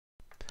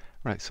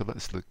Right, so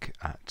let's look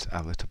at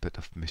a little bit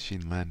of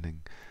machine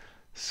learning.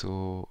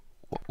 So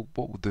what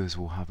we'll do is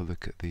we'll have a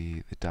look at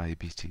the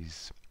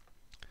diabetes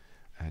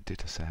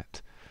data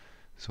set.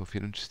 So if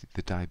you're interested,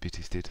 the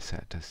diabetes data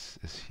set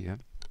is here.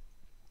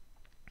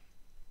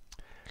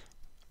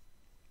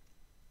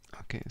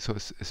 Okay, so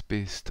it's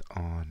based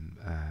on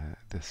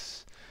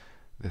this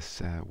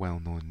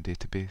well-known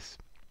database,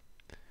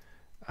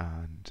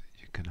 and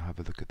you can have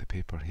a look at the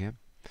paper here.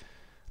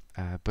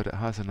 But it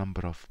has a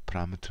number of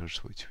parameters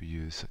which we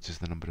use, such as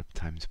the number of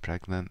times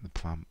pregnant,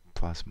 the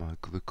plasma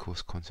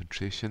glucose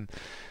concentration,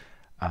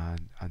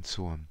 and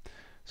so on.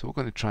 So what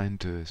we're going to try and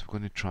do is we're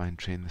going to try and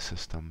train the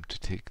system to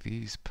take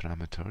these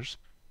parameters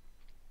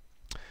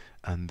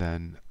and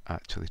then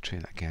actually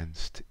train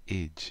against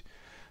age.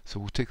 So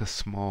we'll take a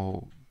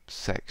small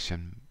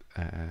section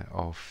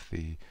of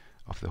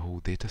the whole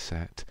data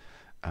set,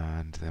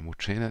 and then we'll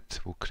train it,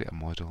 we'll create a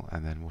model,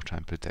 and then we'll try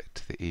and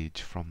predict the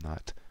age from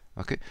that.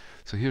 Okay,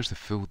 so here's the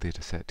full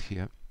data set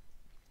here,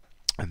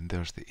 and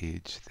there's the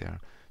age there,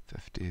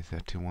 50,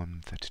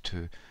 31,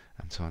 32,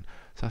 and so on.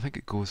 So I think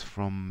it goes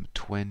from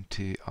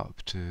 20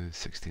 up to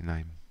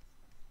 69.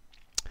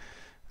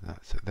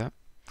 That's it there.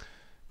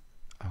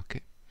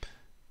 Okay,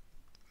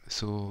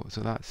 so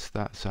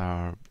that's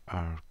our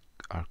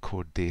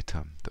core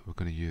data that we're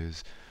going to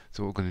use.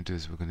 So what we're going to do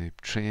is we're going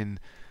to train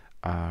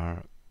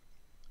our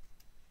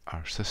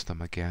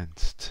system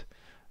against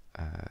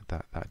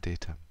that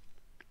data.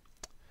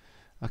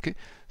 Okay,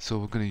 so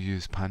we're going to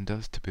use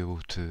pandas to be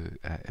able to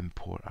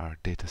import our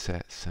data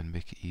sets and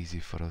make it easy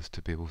for us to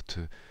be able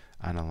to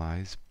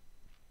analyze.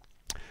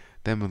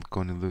 Then we're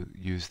going to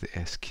use the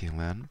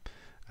sklearn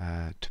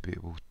to be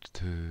able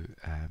to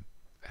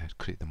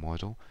create the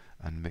model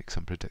and make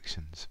some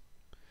predictions.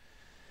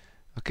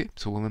 Okay,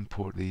 so we'll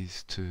import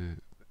these two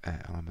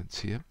elements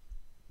here.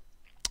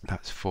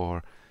 That's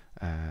for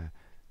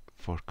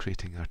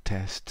creating our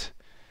test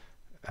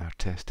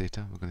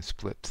data. We're going to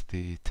split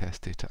the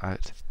test data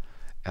out,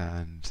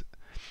 and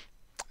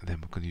then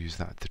we're going to use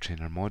that to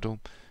train our model,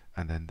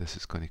 and then this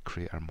is going to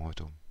create our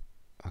model.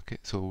 Okay,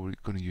 so we're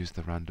going to use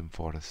the random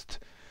forest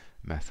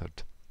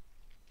method.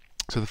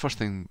 So the first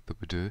thing that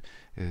we do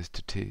is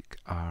to take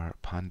our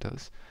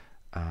pandas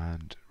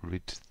and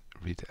read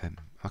it in.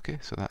 Okay,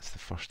 so that's the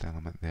first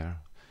element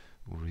there.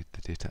 We'll read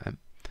the data in,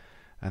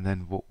 and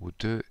then what we'll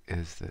do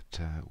is that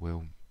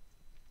we'll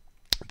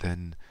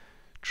then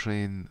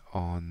train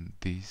on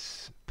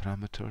these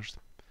parameters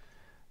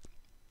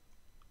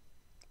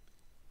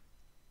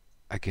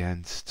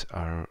against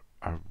our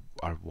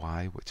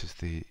y, which is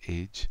the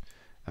age,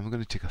 and we're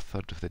going to take a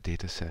third of the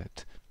data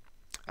set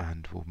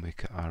and we'll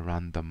make it a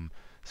random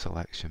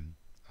selection.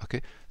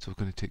 Okay, so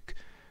we're going to take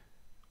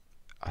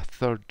a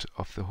third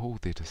of the whole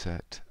data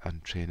set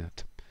and train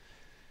it.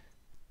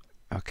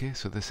 Okay,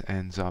 so this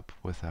ends up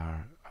with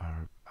our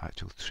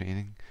actual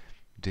training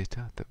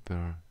data that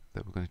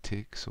we're going to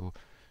take. So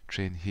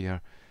train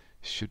here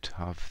should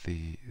have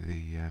the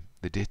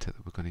data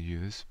that we're going to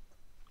use.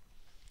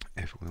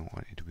 If we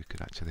wanted, we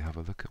could actually have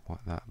a look at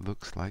what that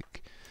looks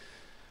like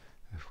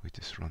if we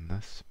just run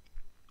this.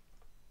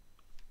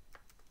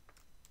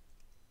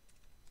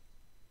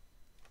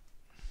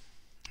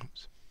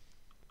 Oops.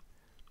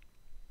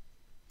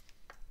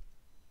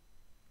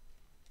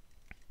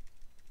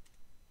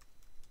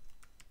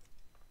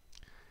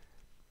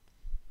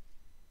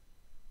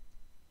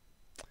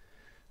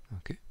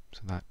 Okay,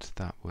 so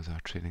that was our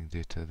training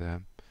data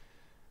there.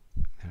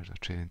 There's our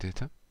training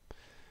data.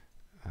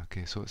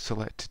 Okay, so it's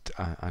selected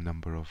a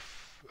number of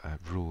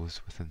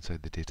rows within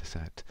inside the data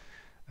set,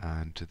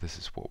 and this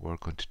is what we're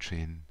going to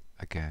train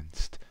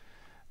against,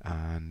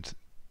 and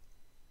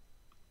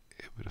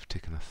it would have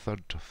taken a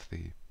third of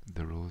the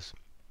rows.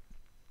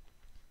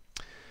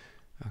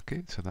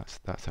 Okay, so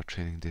that's our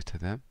training data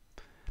there.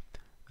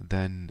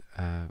 Then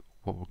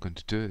what we're going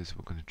to do is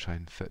we're going to try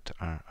and fit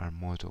our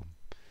model.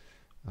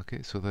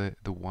 Okay, so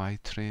the Y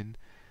train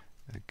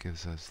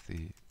gives us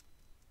the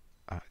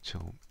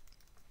actual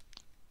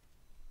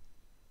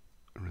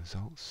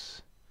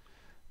results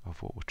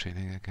of what we're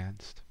training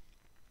against.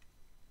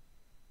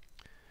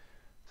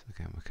 So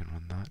again, we can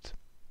run that.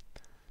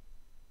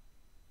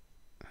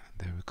 And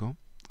there we go.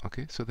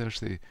 Okay, so there's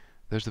the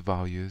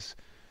values.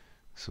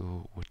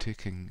 So we're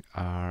taking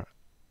our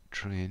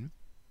train.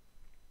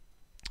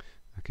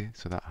 Okay,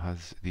 so that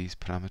has these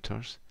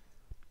parameters,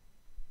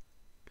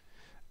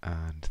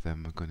 and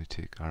then we're going to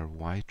take our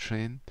Y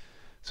train.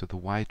 So the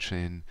Y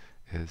train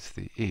is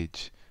the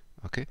age.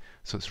 Okay,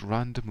 so it's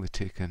randomly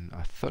taken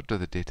a third of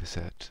the data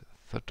set,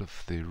 a third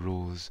of the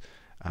rows,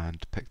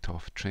 and picked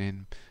off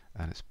train,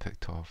 and it's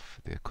picked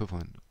off the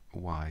equivalent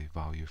Y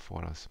value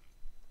for us.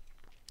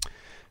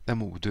 Then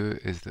what we'll do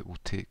is that we'll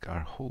take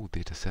our whole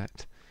data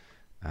set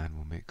and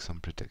we'll make some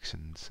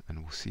predictions,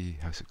 and we'll see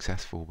how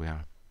successful we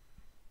are.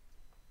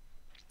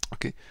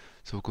 Okay,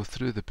 so we'll go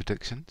through the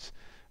predictions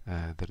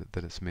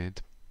that it's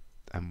made,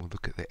 and we'll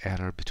look at the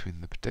error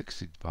between the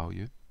predicted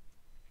value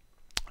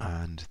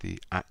and the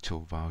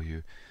actual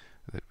value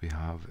that we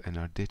have in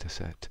our data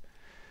set.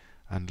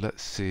 And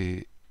let's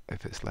say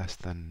if it's less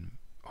than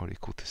or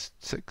equal to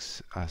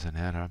 6 as an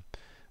error,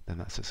 then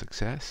that's a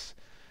success.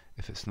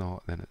 If it's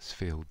not, then it's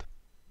failed.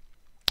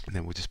 And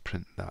then we'll just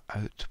print that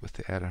out with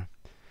the error.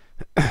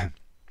 And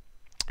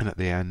at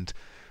the end,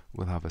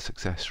 we'll have a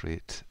success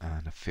rate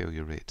and a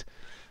failure rate.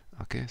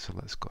 Okay, so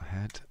let's go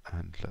ahead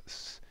and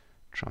let's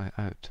try it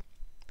out.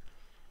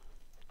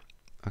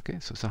 Okay,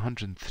 so it's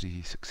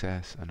 103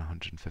 success and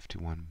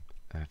 151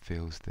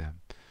 fails there.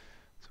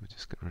 So we'll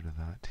just get rid of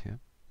that here.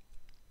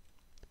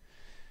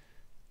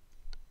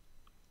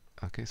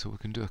 Okay, so we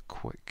can do a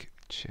quick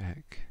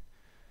check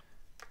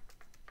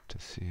to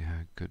see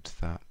how good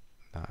that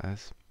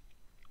is.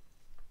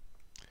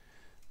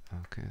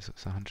 Okay, so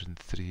it's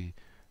 103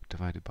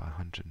 divided by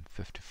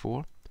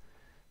 154.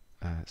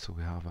 So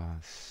we have a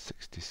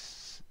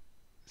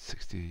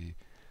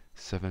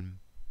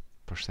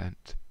 67%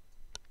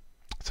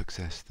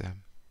 success there.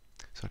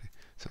 Sorry,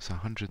 so it's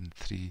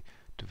 103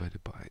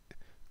 divided by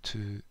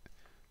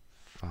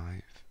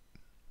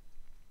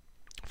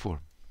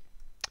 254.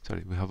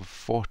 Sorry, we have a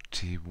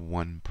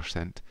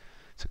 41%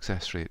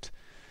 success rate.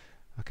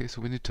 Okay,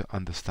 so we need to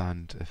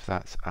understand if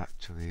that's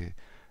actually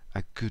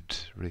a good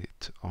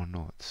rate or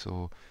not.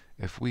 So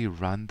if we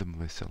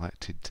randomly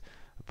selected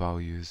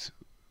values,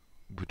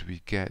 would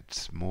we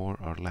get more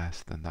or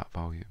less than that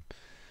value?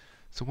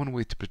 So one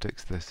way to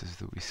predict this is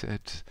that we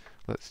said,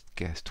 let's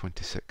guess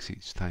 26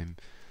 each time.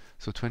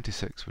 So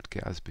 26 would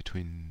get us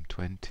between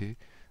 20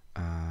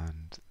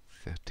 and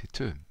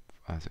 32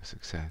 as a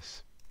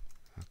success.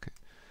 Okay,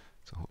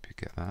 so I hope you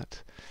get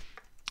that.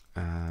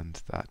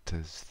 And that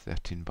is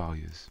 13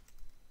 values.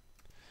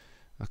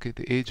 Okay,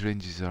 the age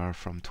ranges are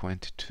from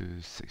 20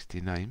 to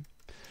 69.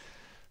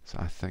 So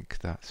I think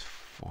that's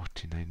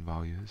 49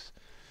 values.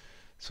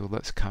 So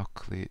let's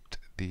calculate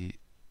the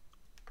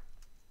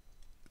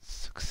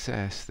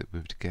success that we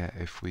would get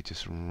if we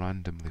just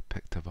randomly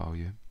picked a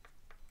value.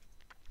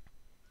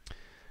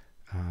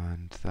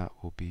 And that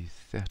will be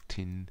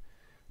 13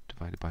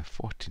 divided by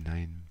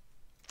 49,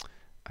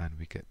 and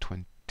we get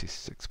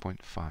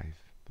 26.5.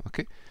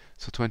 Okay,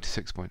 so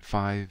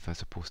 26.5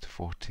 as opposed to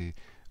 40,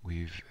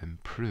 we've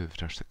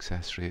improved our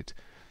success rate,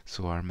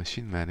 so our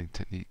machine learning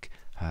technique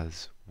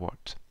has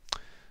worked.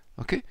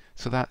 Okay,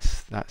 so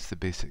that's the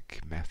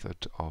basic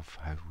method of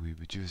how we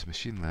would use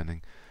machine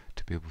learning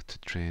to be able to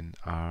train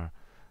our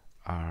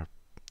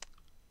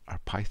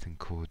Python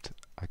code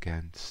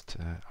against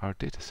our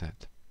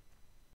dataset.